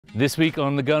This week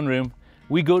on The Gun Room,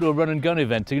 we go to a run and gun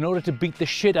event in order to beat the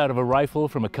shit out of a rifle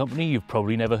from a company you've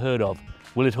probably never heard of.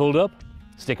 Will it hold up?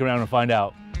 Stick around and find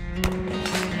out.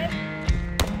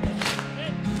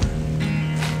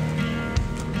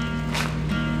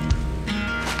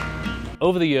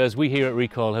 Over the years, we here at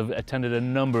Recoil have attended a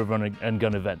number of run and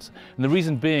gun events. And the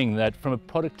reason being that from a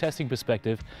product testing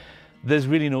perspective, there's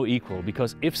really no equal,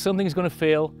 because if something's going to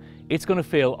fail, it's going to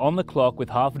fail on the clock with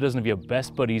half a dozen of your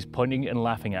best buddies pointing and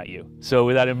laughing at you. So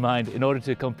with that in mind, in order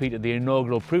to compete at the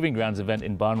inaugural Proving Grounds event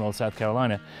in Barnwell, South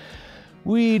Carolina,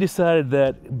 we decided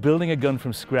that building a gun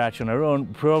from scratch on our own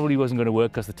probably wasn't going to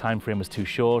work because the time frame was too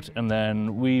short, and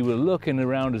then we were looking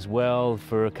around as well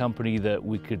for a company that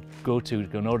we could go to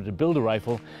in order to build a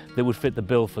rifle that would fit the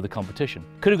bill for the competition.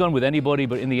 Could have gone with anybody,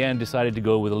 but in the end decided to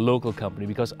go with a local company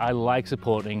because I like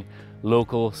supporting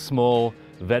local, small,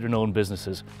 veteran-owned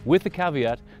businesses, with the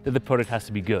caveat that the product has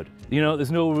to be good. You know,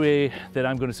 there's no way that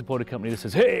I'm going to support a company that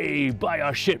says, "Hey, buy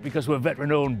our shit because we're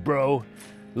veteran-owned, bro."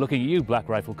 Looking at you, Black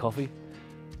Rifle Coffee.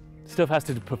 Stuff has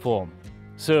to perform.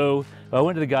 So I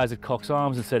went to the guys at Cox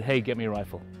Arms and said, "Hey, get me a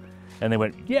rifle." And they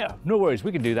went, "Yeah, no worries,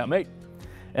 we can do that, mate."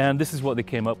 And this is what they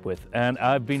came up with, and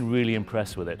I've been really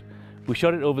impressed with it. We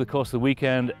shot it over the course of the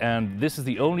weekend, and this is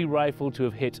the only rifle to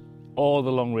have hit all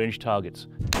the long-range targets.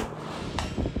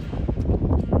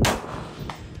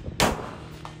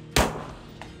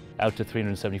 Out to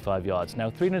 375 yards.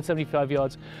 Now, 375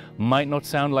 yards might not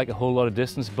sound like a whole lot of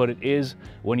distance, but it is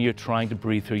when you're trying to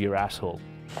breathe through your asshole.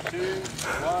 2,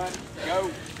 1,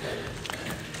 go!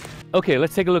 Okay,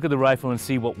 let's take a look at the rifle and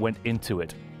see what went into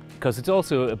it, because it's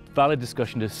also a valid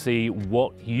discussion to see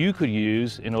what you could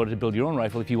use in order to build your own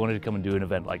rifle if you wanted to come and do an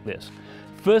event like this.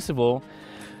 First of all,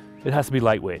 it has to be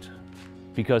lightweight,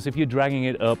 because if you're dragging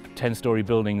it up 10-story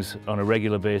buildings on a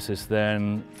regular basis,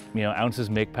 then ounces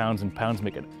make pounds and pounds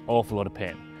make an awful lot of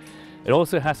pain. It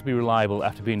also has to be reliable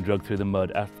after being dragged through the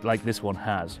mud, like this one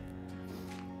has.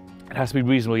 It has to be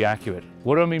reasonably accurate.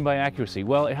 What do I mean by accuracy?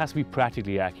 Well, it has to be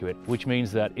practically accurate, which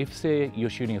means that if, say, you're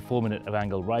shooting a 4-minute of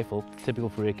angled rifle, typical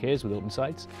for AKs with open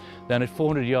sights, then at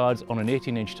 400 yards on an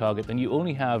 18-inch target, then you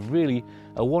only have really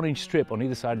a 1-inch strip on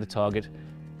either side of the target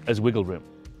as wiggle room.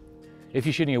 If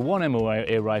you're shooting a 1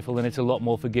 MOA rifle, then it's a lot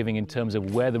more forgiving in terms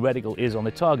of where the reticle is on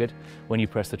the target when you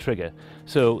press the trigger.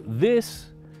 So this,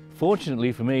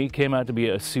 fortunately for me, came out to be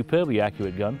a superbly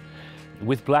accurate gun.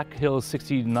 With Black Hill's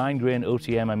 69 grain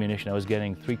OTM ammunition, I was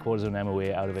getting 3/4 of an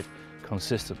MOA out of it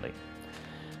consistently.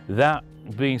 That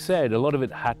being said, a lot of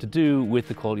it had to do with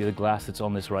the quality of the glass that's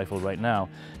on this rifle right now.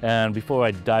 And before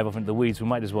I dive off into the weeds, we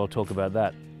might as well talk about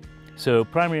that. So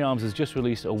Primary Arms has just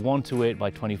released a 128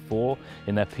 by 24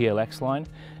 in their PLX line,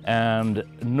 and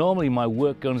normally my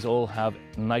work guns all have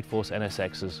Nightforce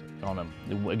NSXs on them,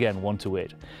 again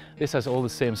 128. This has all the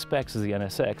same specs as the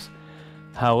NSX,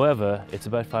 however it's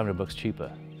about $500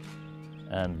 cheaper,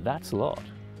 and that's a lot.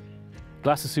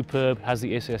 Glass is superb, has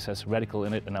the ACSS reticle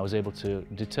in it, and I was able to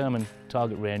determine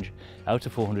target range out to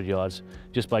 400 yards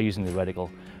just by using the reticle.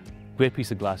 Great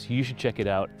piece of glass, you should check it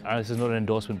out. This is not an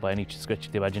endorsement by any stretch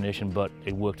of the imagination, but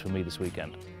it worked for me this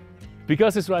weekend.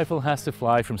 Because this rifle has to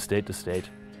fly from state to state,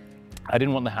 I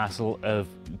didn't want the hassle of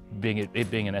it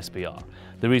being an SPR.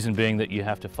 The reason being that you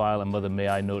have to file a Mother May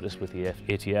I notice with the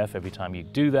ATF every time you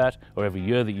do that, or every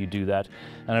year that you do that,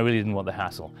 and I really didn't want the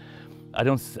hassle. I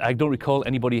don't recall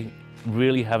anybody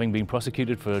really having been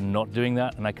prosecuted for not doing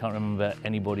that, and I can't remember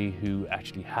anybody who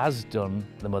actually has done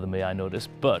the Mother May I notice,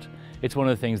 but it's one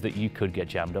of the things that you could get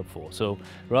jammed up for. So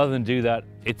rather than do that,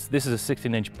 this is a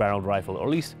 16-inch barreled rifle, or at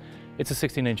least it's a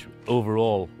 16-inch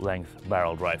overall length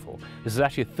barreled rifle. This is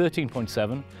actually a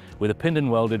 13.7 with a pinned and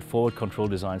welded forward control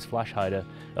designs flash hider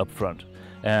up front.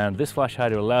 And this flash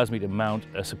hider allows me to mount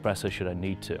a suppressor should I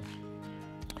need to.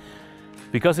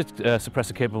 Because it's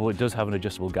suppressor capable, it does have an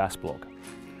adjustable gas block.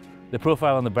 The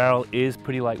profile on the barrel is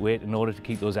pretty lightweight in order to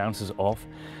keep those ounces off.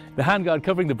 The handguard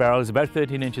covering the barrel is about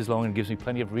 13 inches long and gives me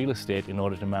plenty of real estate in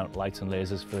order to mount lights and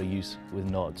lasers for use with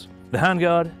nods. The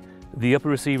handguard, the upper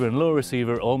receiver and lower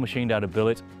receiver all machined out of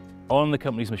billet on the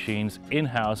company's machines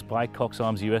in-house by Cox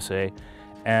Arms USA,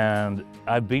 and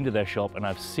I've been to their shop and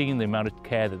I've seen the amount of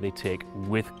care that they take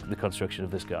with the construction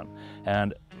of this gun.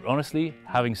 And honestly,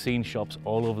 having seen shops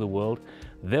all over the world,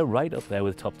 they're right up there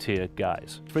with top tier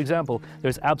guys. For example,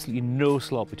 there's absolutely no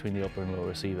slot between the upper and lower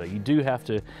receiver. You do have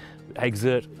to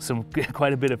exert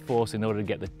quite a bit of force in order to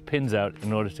get the pins out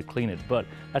in order to clean it, but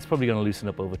that's probably going to loosen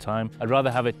up over time. I'd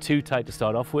rather have it too tight to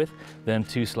start off with than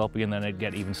too sloppy, and then it'd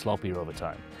get even sloppier over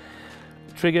time.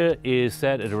 The trigger is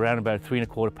set at around about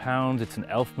 3¼ pounds. It's an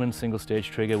Elfman single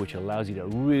stage trigger, which allows you to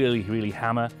really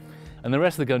hammer. And the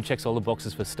rest of the gun checks all the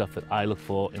boxes for stuff that I look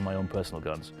for in my own personal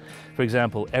guns. For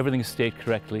example, everything is staked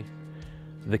correctly,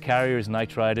 the carrier is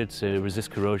nitrided to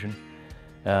resist corrosion,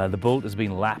 the bolt has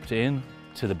been lapped in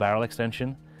to the barrel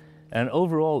extension, and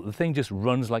overall the thing just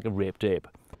runs like a raped ape.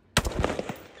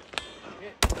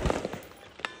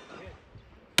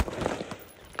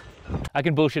 I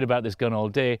can bullshit about this gun all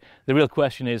day. The real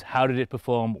question is, how did it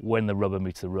perform when the rubber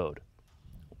meets the road?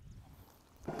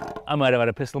 I might have had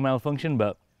a pistol malfunction,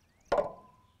 but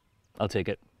I'll take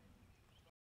it.